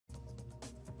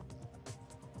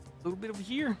A little bit over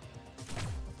here.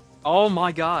 Oh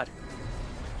my god.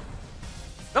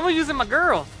 Someone's using my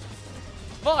girl.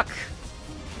 Fuck.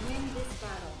 Win this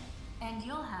battle, and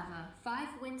you'll have a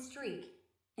 5-win streak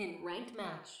in ranked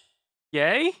match.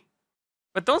 Yay?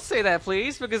 But don't say that,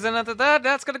 please, because then after that,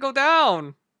 that's gonna go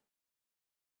down.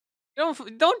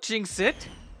 Don't jinx it.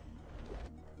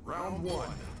 Round 1.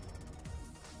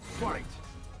 Fight.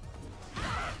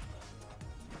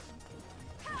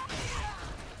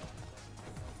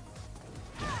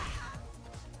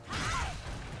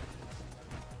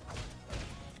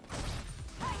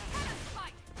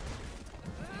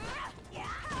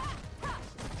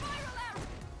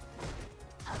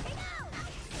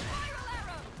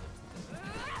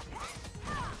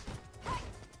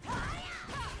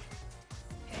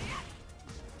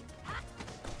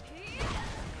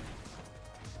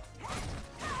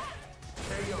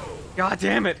 God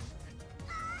damn it.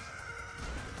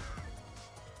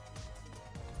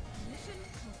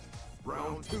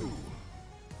 Round 2.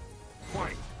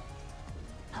 Fight.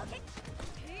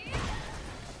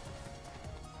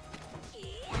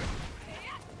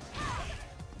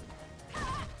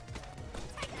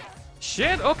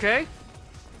 Shit, okay.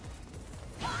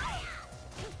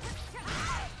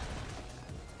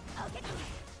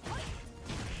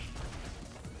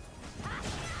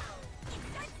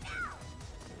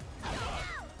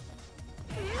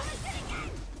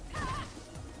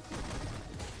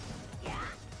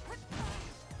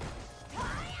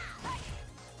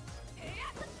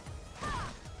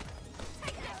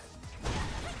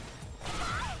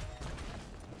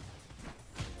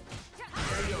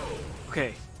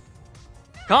 Okay.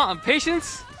 Come on,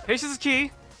 patience. Patience is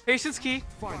key. Patience is key.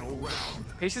 Final round.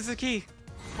 Patience is key.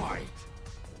 Fight.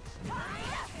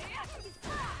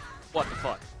 What the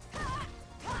fuck?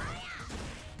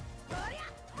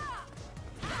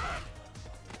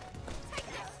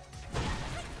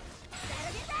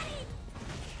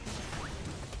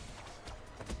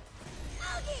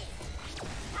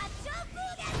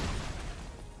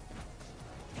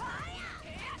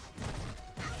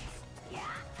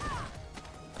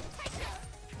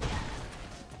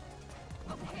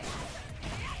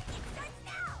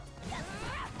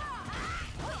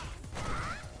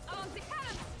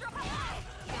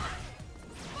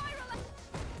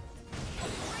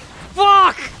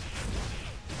 Fuck!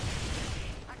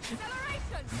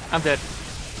 I'm dead.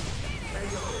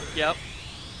 Yep.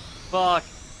 Fuck.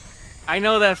 I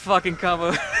know that fucking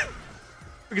combo.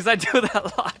 Because I do that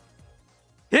a lot.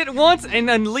 Hit once and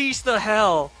unleash the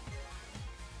hell.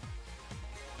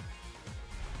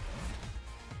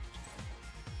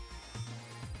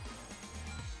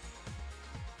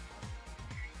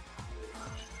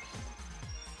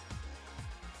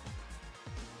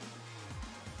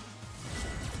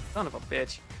 Son of a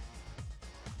bitch.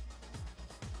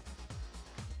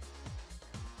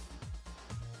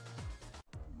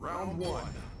 Round 1.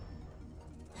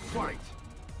 Fight.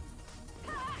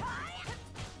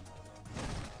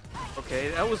 Okay,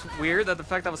 that was weird that the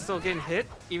fact I was still getting hit,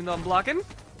 even though I'm blocking.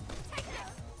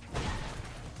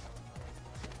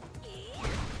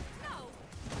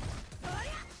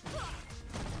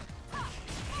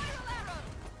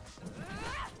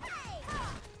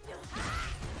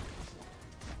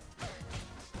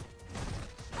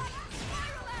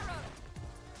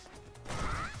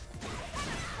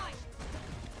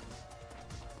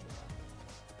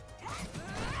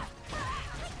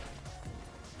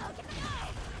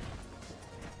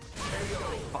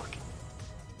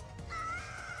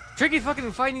 Tricky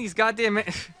fucking fighting these goddamn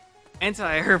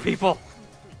anti-air people.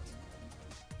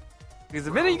 Because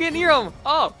the minute you get near them,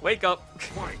 oh, wake up.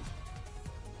 Fight.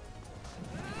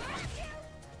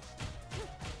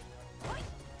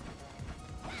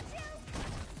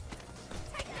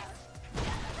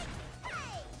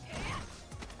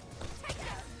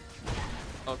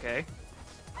 Okay.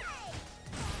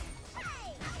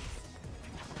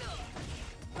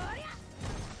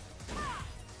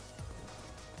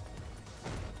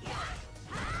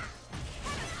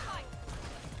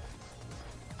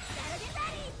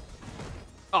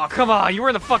 Oh, come on, you were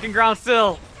in the fucking ground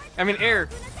still. I mean, air.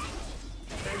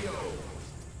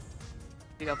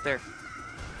 Get up there.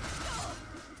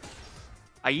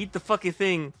 I eat the fucking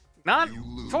thing. Not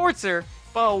towards her,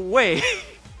 but away.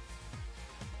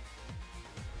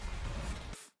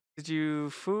 Did you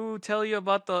Fu tell you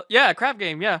about the... Yeah, crap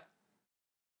game, yeah.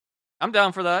 I'm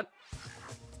down for that.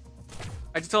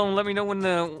 I just told him let me know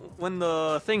when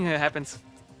the thing happens.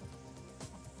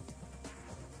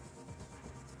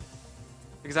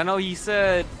 Because I know he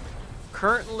said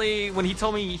currently when he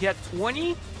told me he had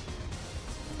 20,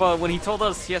 but when he told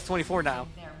us he has 24 now.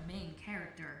 Their main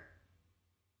character.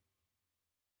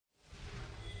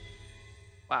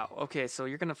 Wow. Okay, so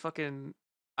you're gonna fucking.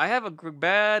 I have a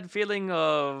bad feeling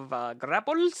of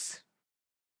grapples.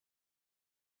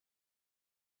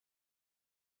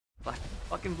 A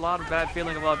fucking lot of bad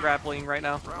feeling about grappling right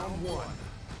now. Round one.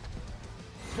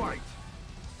 Fight.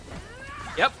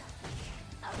 Yep.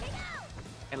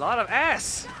 A lot of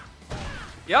ass.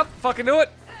 Yep. Fucking do it.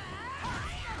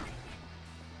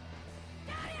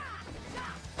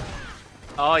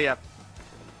 Oh yeah.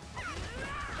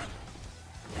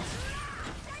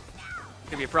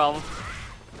 Could be a problem.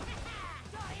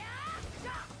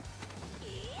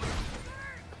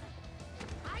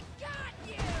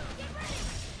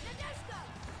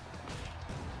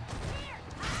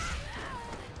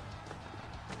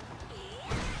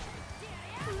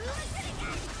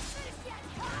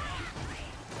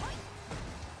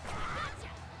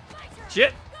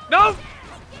 Shit! No!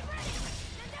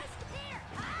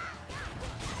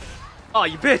 Oh,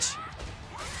 you bitch!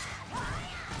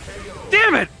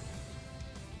 Damn it!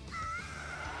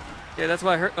 Yeah, that's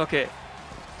why I heard. Okay.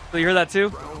 So you heard that too?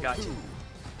 Round Gotcha. two.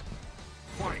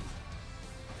 Fight.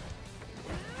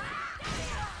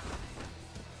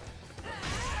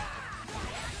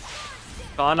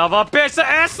 Son of a bitch, the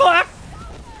ass slap!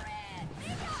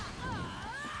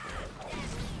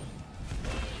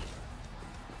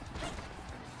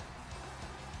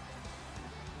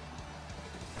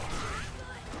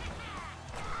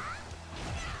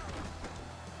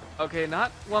 Okay,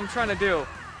 not what I'm trying to do.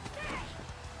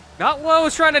 Not what I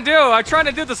was trying to do. I'm trying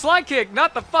to do the slide kick,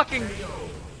 not the fucking. You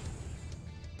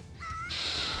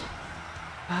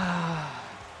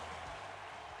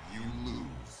lose.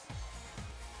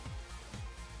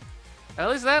 At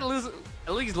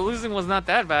least losing was not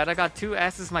that bad. I got 2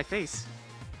 asses in my face.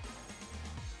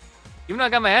 Even though I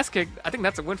got my ass kicked, I think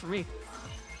that's a win for me.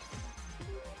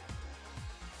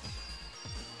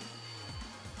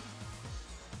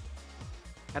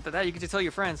 After that, you can just tell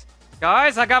your friends,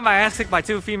 guys, I got my ass kicked by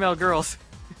 2 female girls.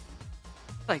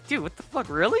 Like, dude, what the fuck,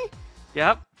 really?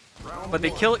 Yep. Round But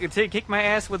they one. kick my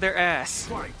ass with their ass.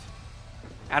 Fight.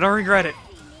 I don't regret it.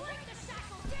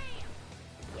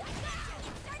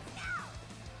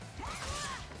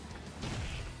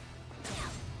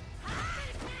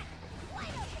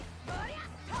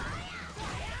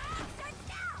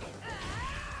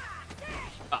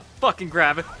 Fucking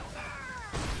grab it.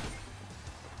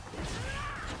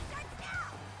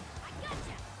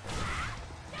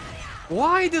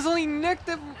 Why does only Nick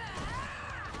the...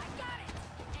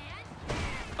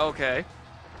 Okay.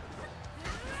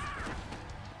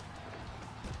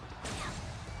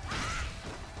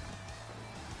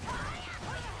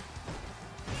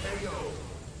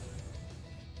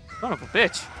 Son of a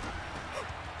bitch.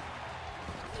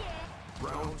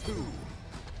 Round two.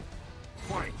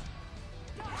 Fight.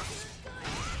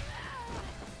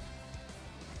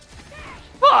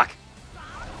 Fuck!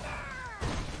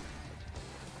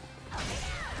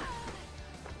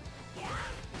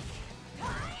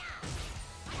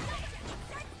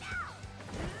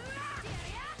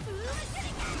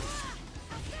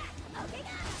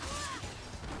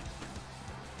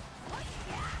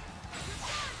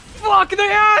 Fuck in the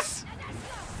ass!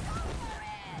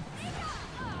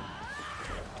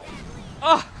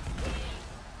 Oh!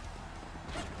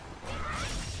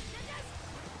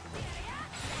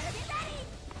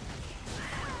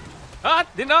 Ah,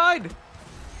 denied!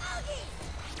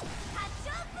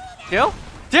 Kill?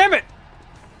 Damn it!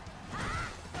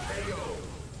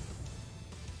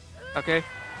 Okay.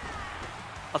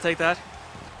 I'll take that.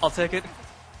 I'll take it.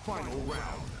 Final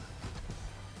round.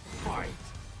 Fight.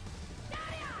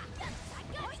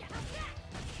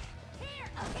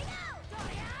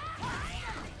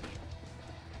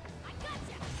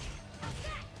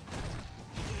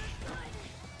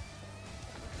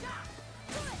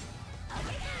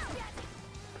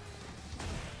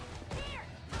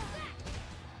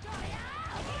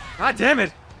 God damn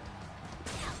it!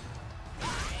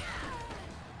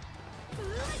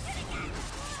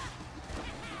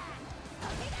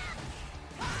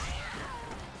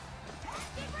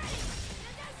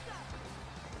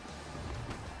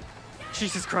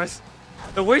 Jesus Christ.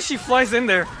 The way she flies in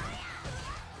there.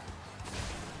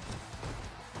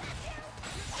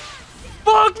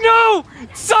 Fuck no!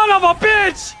 Son of a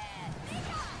bitch!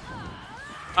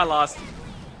 I lost.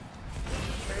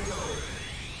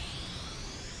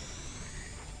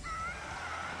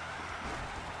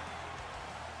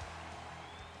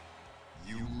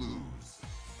 You lose.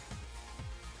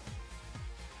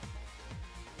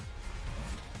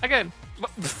 Again.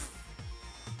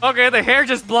 Okay, the hair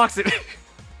just blocks it.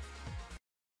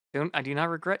 I do not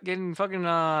regret getting fucking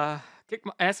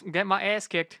get my ass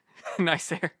kicked. Nice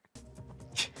hair.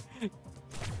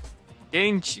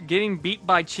 Getting beat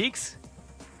by Cheeks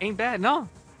ain't bad. No,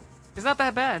 it's not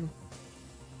that bad.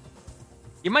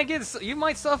 You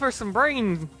might suffer some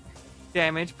brain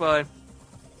damage, but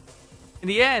in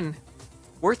the end,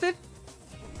 worth it?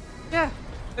 Yeah,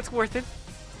 it's worth it.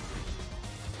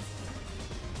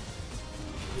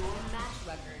 Your match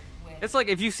record with It's like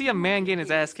if you see a man getting his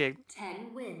ass kicked,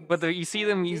 10 wins. but you see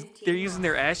them and 15 they're using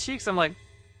their ass cheeks. I'm like,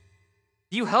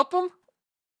 do you help them,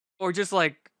 or just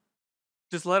let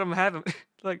him have him?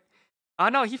 Like, oh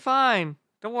no, he fine.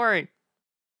 Don't worry,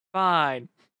 fine.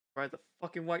 Right, the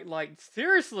fucking white light.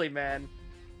 Seriously, man.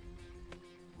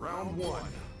 Round one.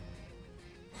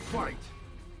 Fight.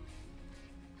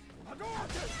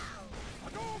 Hadouken!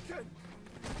 Hadouken!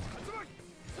 Hadouken!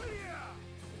 Hiya!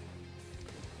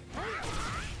 Hiya!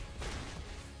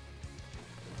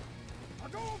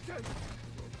 Hadouken!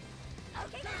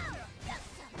 Okay, now.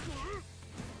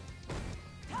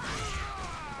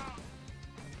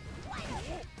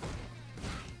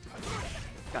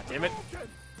 God damn it. Hadouken!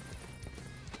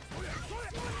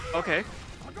 Okay.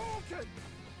 Hadouken!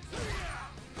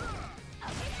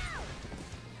 Hadouken!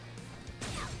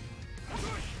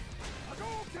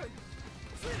 Hadouken!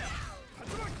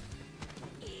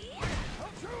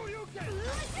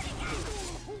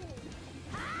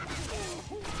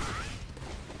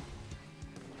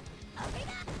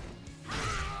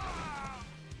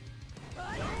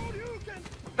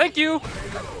 Thank you.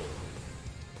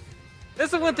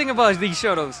 That's the one thing about these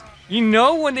shotos. You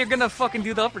know when they're gonna fucking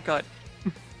do the uppercut.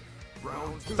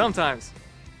 Round two. Sometimes.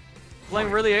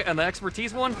 Playing really an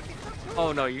expertise one?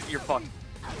 Oh no, you're fucked.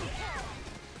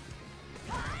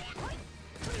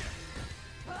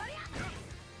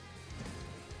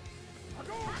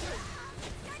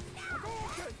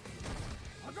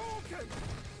 Hadouken!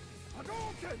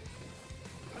 Hadouken!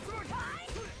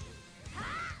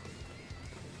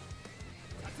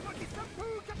 Tatsumaki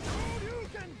Seppuku!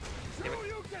 Shoryuken!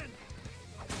 Shoryuken!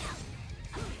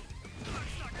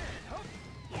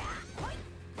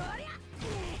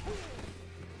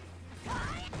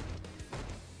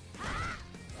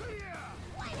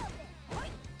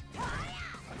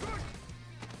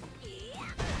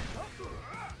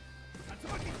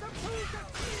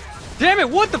 Damn it,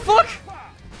 what the fuck?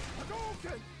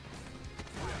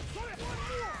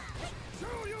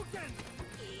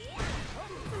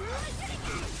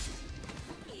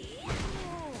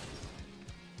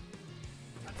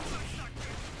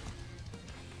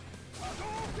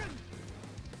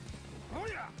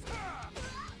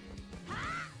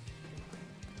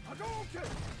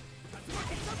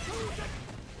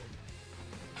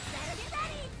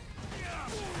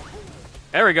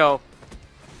 There we go.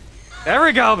 There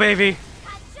we go, baby.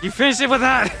 You finished it with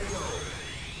that.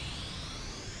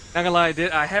 Not gonna lie,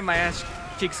 I had my ass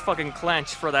cheeks fucking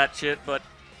clenched for that shit, but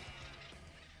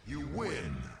You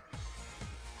win.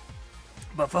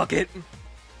 fuck it.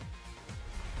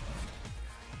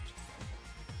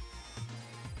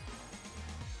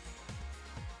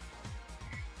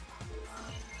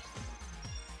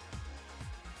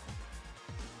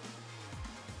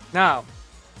 Now,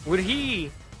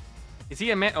 is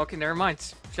he a man? Okay, never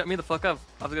mind. Shut me the fuck up.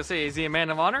 I was gonna say, is he a man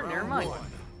of honor? Never mind. Round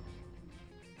one.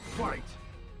 Fight.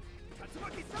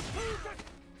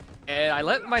 And I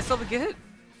let myself get hit.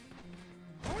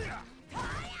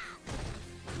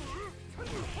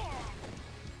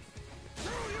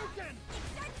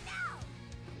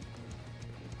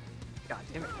 God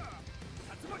damn it.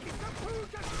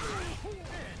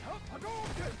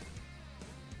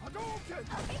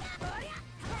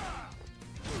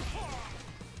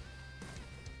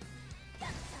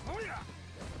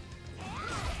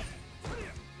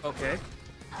 Okay.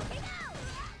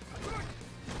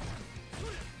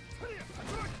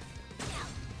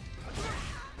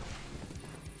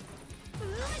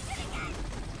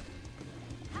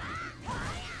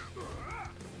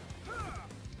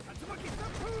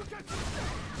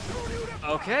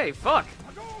 Okay, fuck.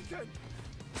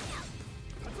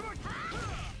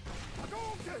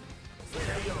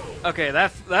 Okay,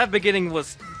 that beginning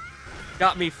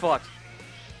got me fucked.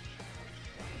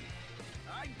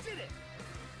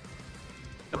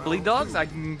 The bleed dogs? I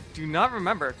do not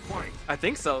remember. I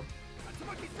think so.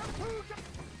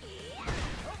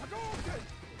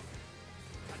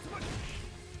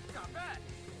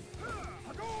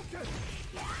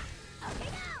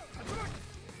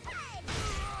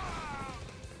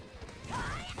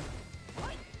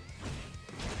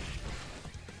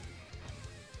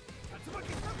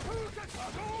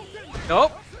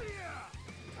 Nope.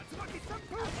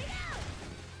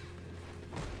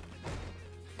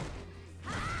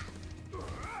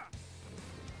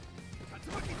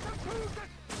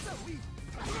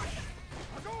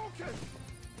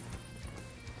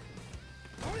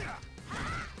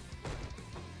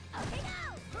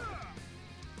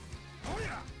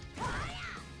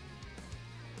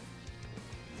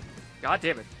 God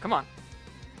damn it. Come on.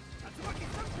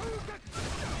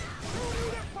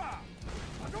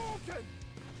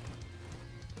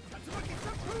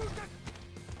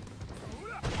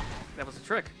 That was a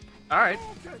trick. Alright.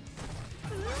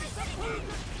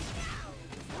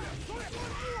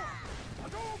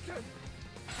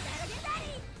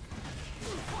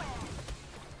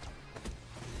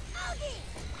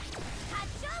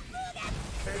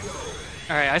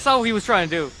 Alright, I saw what he was trying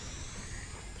to do.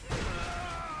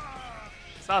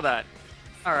 Saw that.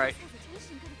 Alright.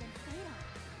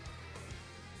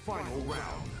 Final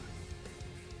round.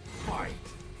 Fight.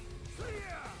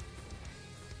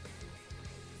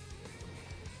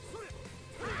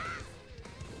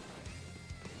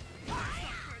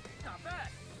 Not bad.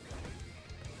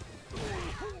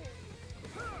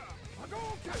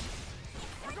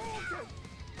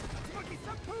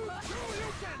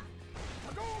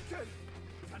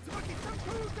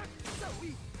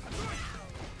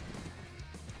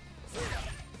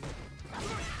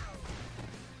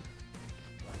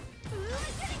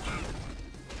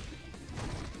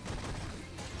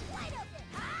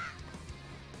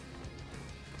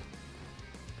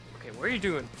 Okay, what are you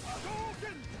doing?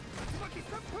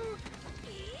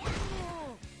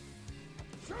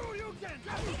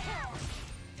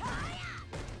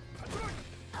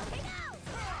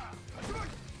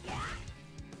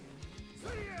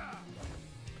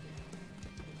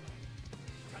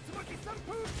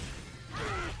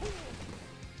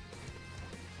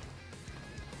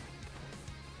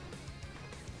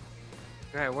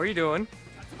 Alright, what are you doing?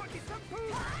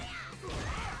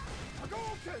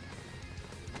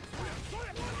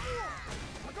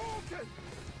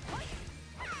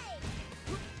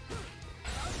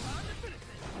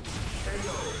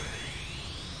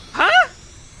 Huh?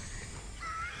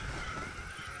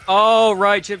 Oh,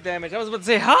 right, chip damage. I was about to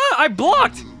say, huh? I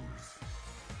blocked!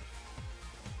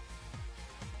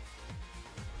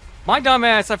 My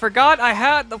dumbass, I forgot I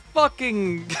had the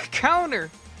fucking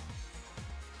counter.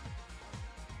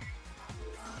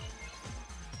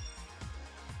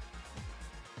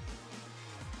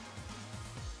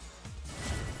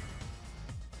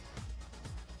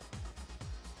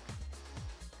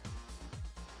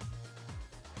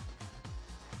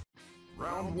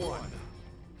 Round one.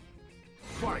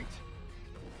 Fight.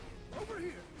 Over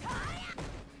here.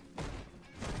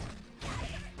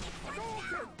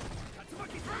 Hadouken!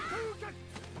 Tatsumaki Senpuken!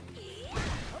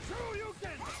 Hadouken!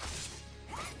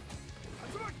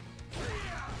 Tatsumaki!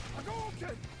 Hadouken!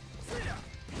 Hadouken!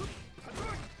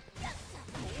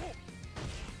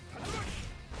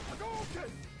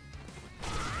 Hadouken!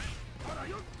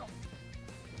 Harayuko!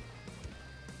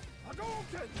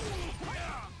 Hadouken!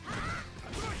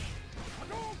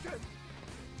 Hadouken! Hadouken!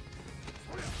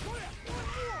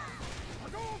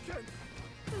 Hadouken!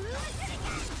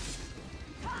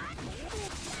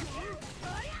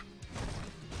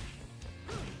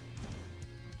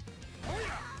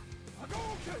 Hadouken!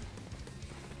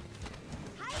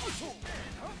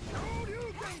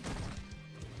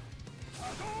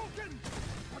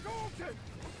 Hadouken!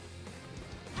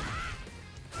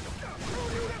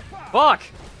 Fuck!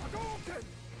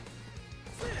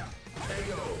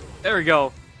 There we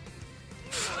go.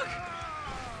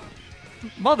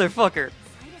 Motherfucker.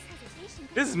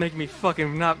 This is making me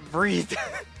fucking not breathe.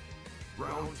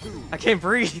 Round two. I can't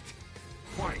breathe.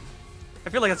 Fight. I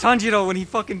feel like a Tanjiro when he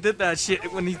fucking did that shit.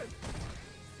 When he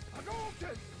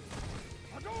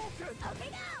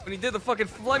did the fucking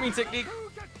flaming technique.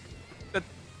 That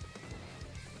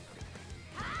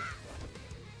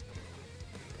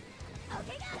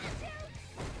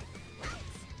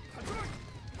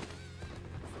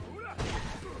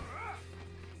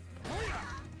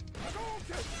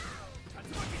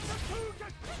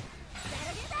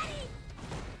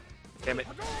damn it.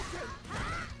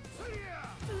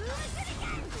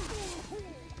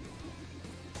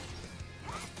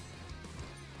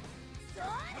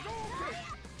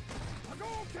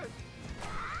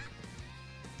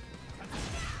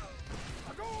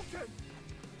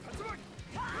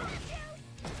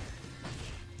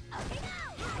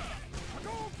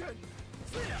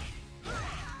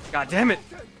 God damn it.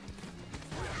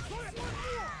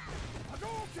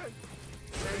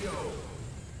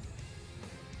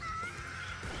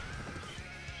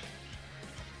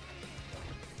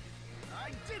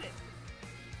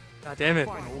 God damn it.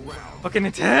 Final round. Fucking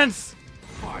intense.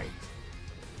 Fight.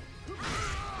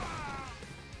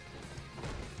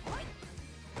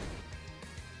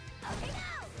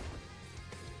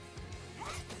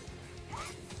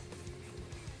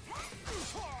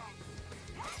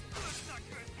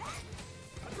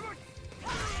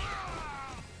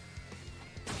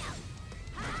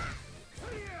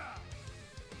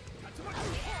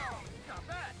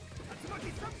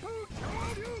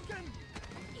 Hadouken!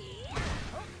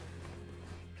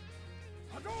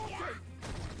 Hadouken!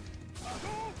 Hadouken!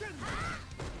 Hadouken!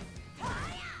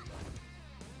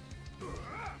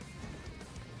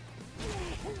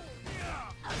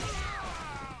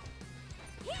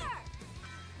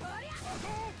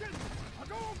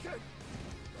 Hadouken!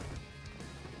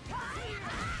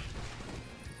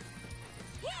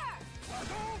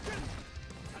 Hadouken!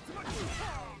 Tatsumaki!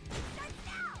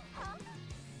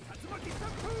 Tatsumaki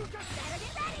Seppuku!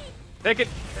 Take it.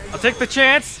 I'll take the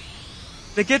chance.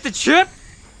 They get the chip.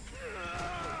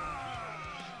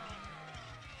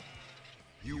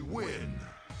 You win.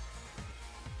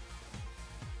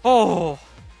 Oh.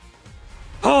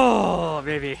 Oh,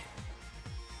 baby.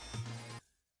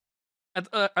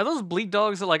 Are those bleed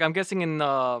dogs like I'm guessing in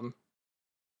fuck,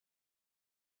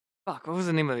 what was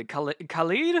the name of it?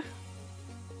 Khalid?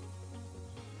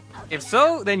 If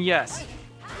so, then yes.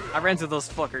 I ran into those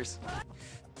fuckers.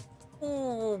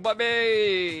 Ooh,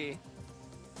 baby.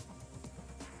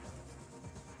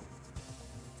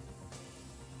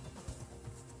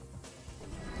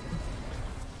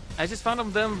 I just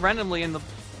found them randomly in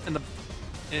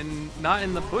not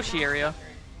in the bushy area.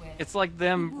 It's like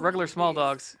them regular small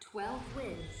dogs. 12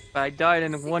 wins. But I died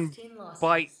in one 16 losses.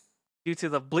 bite due to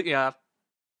the bleed. Yeah,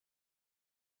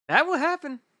 that would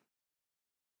happen.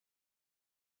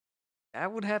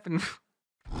 That would happen.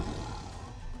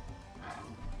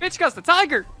 Bitch cuss the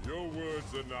tiger. Your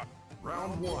words are not.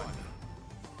 Round one.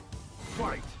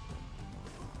 Fight.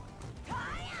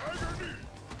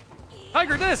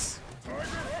 Tiger this. Tiger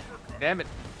uppercut. Damn it.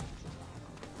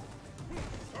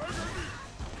 Tiger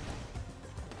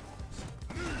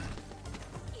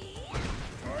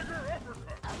uppercut.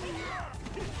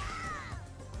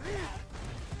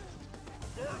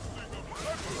 Bursting of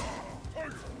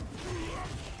Tiger.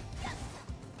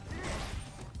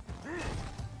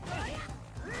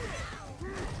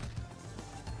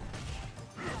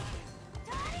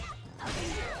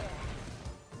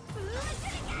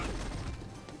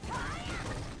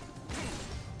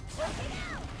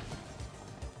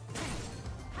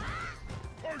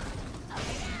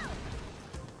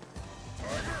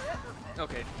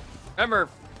 Okay. Remember,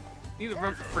 neither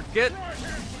forget.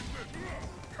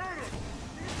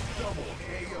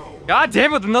 God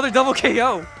damn it, another double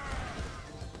KO.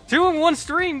 2 in 1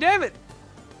 stream, damn it.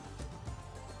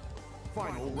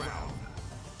 Final round.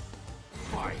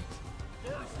 Fight.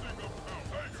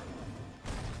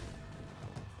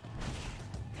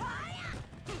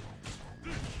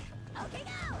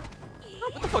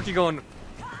 What the fuck you going?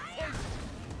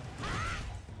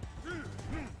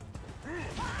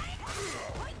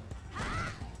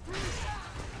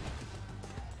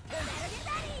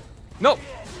 No.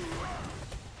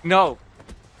 No.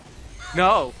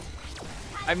 No.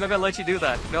 I'm not gonna let you do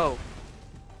that. No.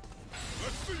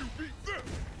 Let's see you beat them.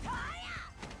 Try handling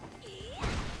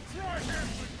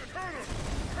the Colonel.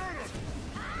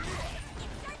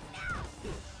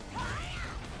 Tiger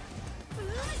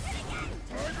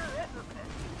uppercut.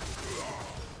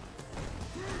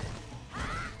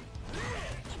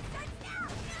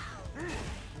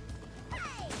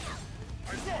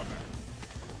 I saw that.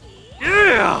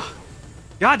 Yeah.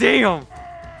 God damn.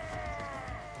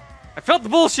 I felt the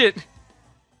bullshit.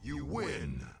 You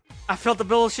win. I felt the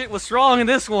bullshit was strong in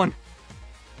this one.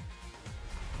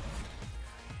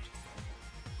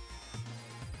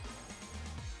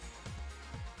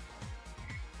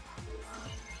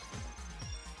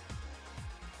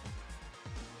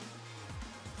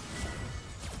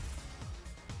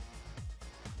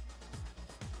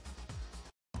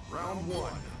 Round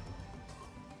one.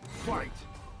 Fight.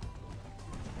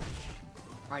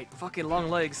 Right, fucking long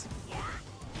legs. Tiger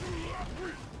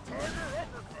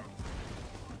uppercut.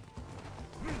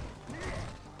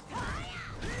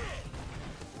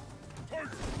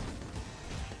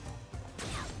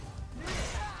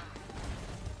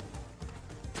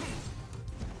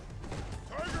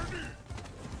 Tiger knee.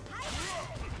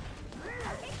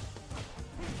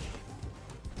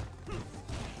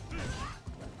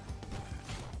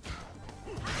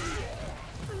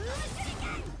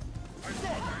 I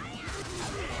saw that.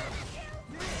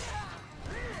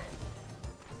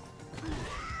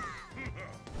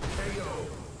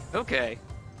 Okay.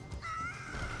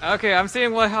 Okay, I'm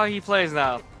seeing how he plays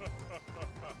now.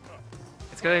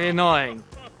 It's gonna be annoying.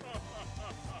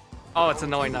 Oh, it's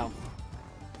annoying now.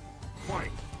 Fight.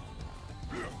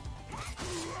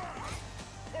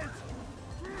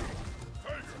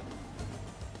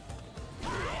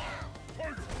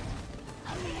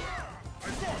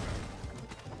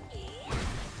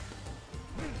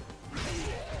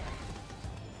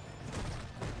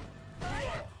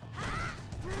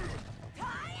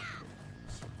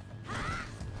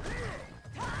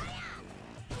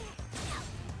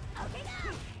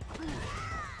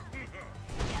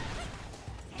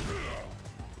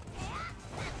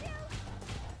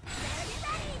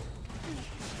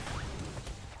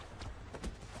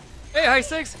 Hey, High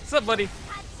Six. What's up, buddy? You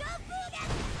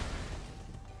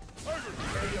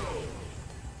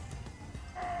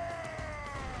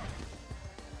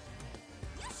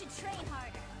should train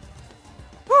harder.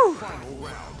 Woo! Final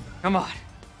round. Come on.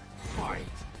 Fight.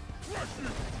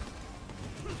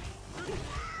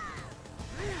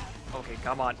 Okay,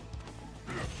 come on.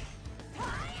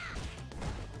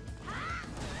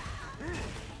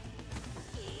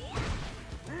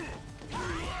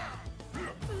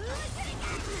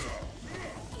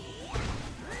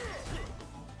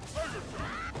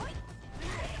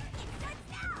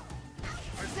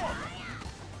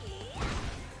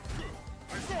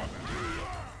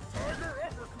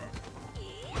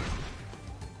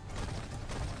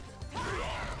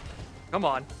 Come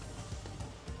on.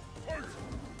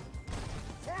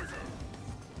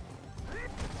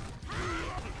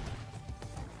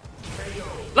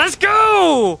 Let's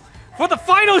go! For the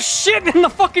final shit in the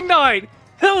fucking night!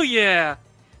 Hell yeah!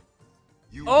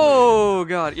 Oh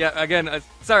god, yeah, again,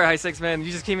 sorry High Six, man,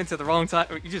 you just came into the wrong time.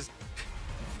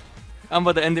 I'm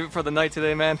about to end it for the night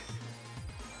today, man.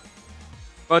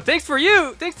 But thanks to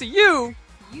you!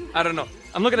 I don't know.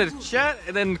 I'm looking at the chat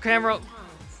and then camera.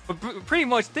 But pretty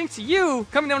much thanks to you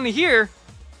coming down to here,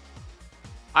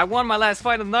 I won my last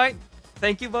fight of the night.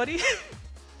 Thank you, buddy.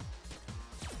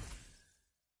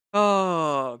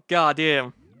 Oh,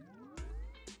 goddamn.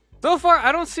 So far,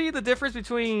 I don't see the difference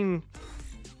between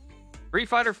Street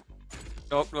Fighter.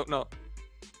 No.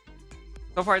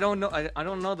 So far, I don't know. I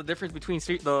don't know the difference between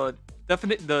the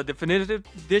definitive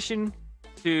edition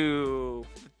to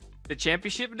the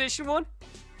championship edition one.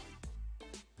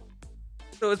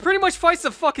 So it's pretty much fights the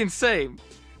fucking same.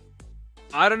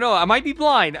 I don't know. I might be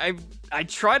blind. I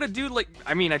try to do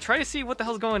I try to see what the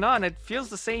hell's going on. It feels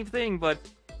the same thing, but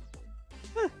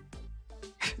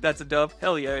that's a dub.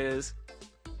 Hell yeah, it is.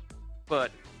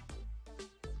 But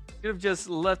should have just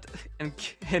left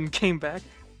and came back.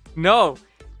 No.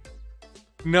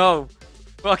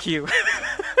 Fuck you.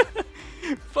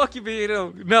 Fuck you,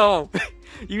 Vito. No.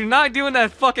 You're not doing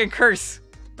that fucking curse.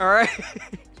 All right.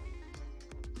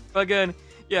 Again.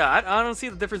 Yeah, I don't see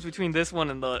the difference between this one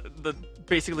and the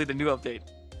basically the new update.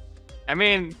 I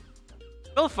mean,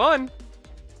 still fun.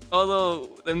 Although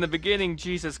in the beginning,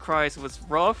 Jesus Christ, was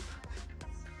rough.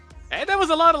 And there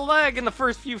was a lot of lag in the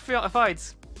first few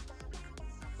fights.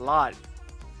 A lot.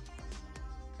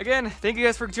 Again, thank you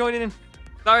guys for joining in.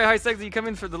 Sorry, High Six, that you come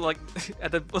in for the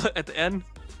at the end.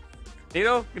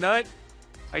 Nito, good night.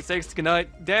 High Six, good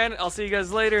night. Dan, I'll see you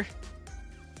guys later.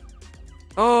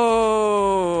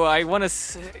 Oh, I want to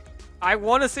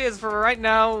say as for right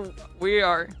now, we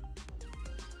are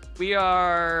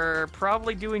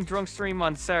probably doing drunk stream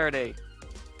on Saturday.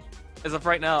 As of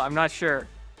right now, I'm not sure.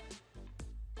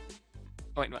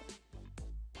 Oh, wait,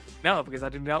 no, because I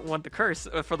do not want the curse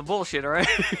for the bullshit. All right.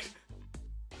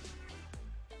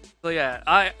 So yeah,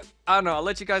 I don't know. I'll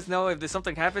let you guys know if there's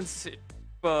something happens.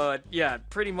 But yeah,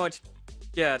 pretty much,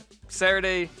 yeah,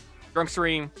 Saturday drunk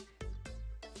stream.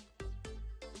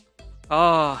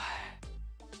 Oh,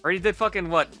 already did fucking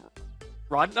what?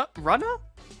 Rodan?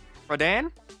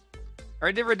 Already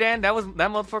did Rodan. That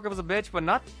motherfucker was a bitch, but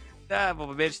not that of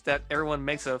a bitch that everyone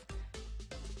makes of.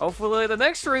 Hopefully the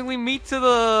next stream we meet to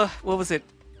the, what was it?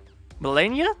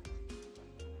 Millennia?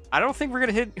 I don't think we're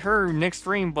gonna hit her next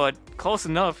stream, but close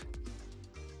enough.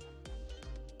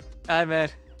 Alright, man.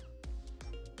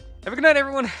 Have a good night,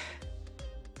 everyone.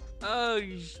 Oh,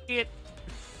 shit.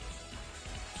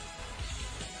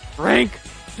 Rank!